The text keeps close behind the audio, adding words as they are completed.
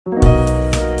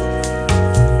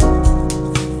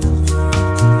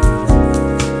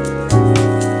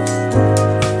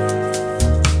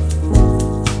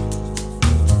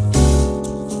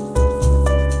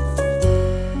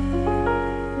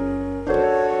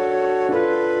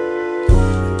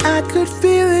could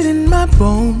feel it in my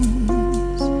bones.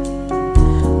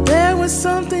 There was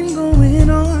something going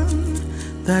on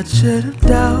that should have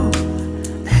doubt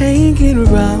hanging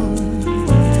around.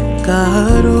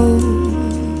 God, oh,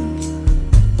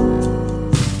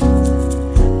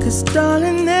 'cause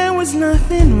darling, there was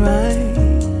nothing right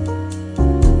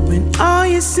when all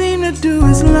you seem to do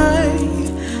is lie.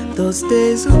 Those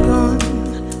days are gone,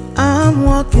 I'm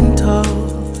walking tall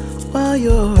while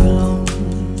you're alone.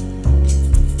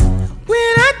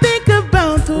 When I think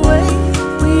about the way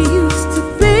we used to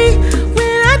be,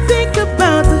 when I think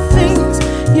about the things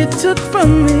you took from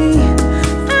me,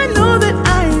 I know that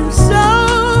I am so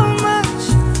much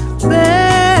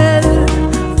better.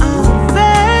 I'm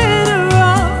better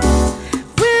off.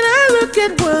 When I look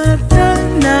at what I've done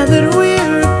now that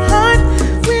we're apart,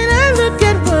 when I look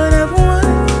at what I've won,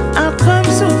 I've come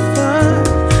so far.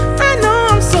 I know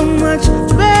I'm so much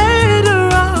better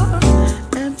off.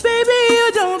 And baby, you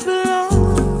don't belong.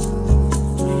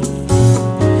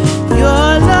 Your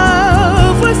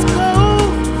love was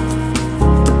cold,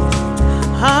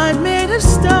 heart made of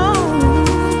stone.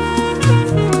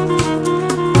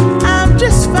 I'm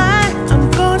just fine, I'm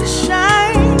gonna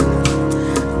shine,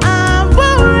 I'm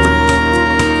alright.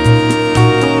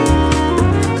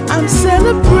 I'm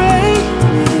celebrating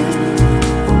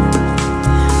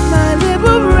my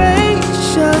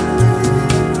liberation.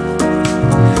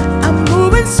 I'm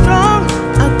moving strong,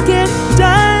 I'll get it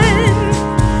done.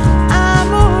 I'm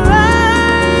alright.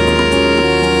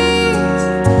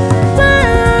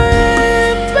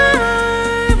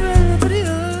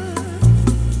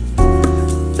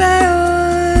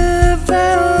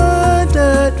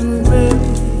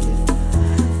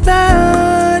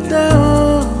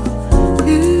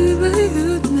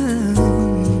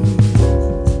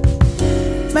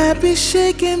 Might be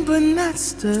shaken but not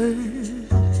stirred,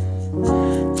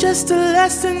 just a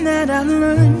lesson that I've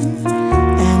learned.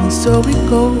 And so it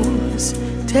goes,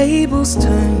 tables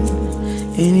turn,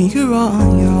 and you're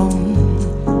on your own.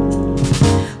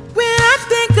 When I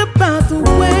think about the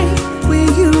way we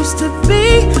used to be,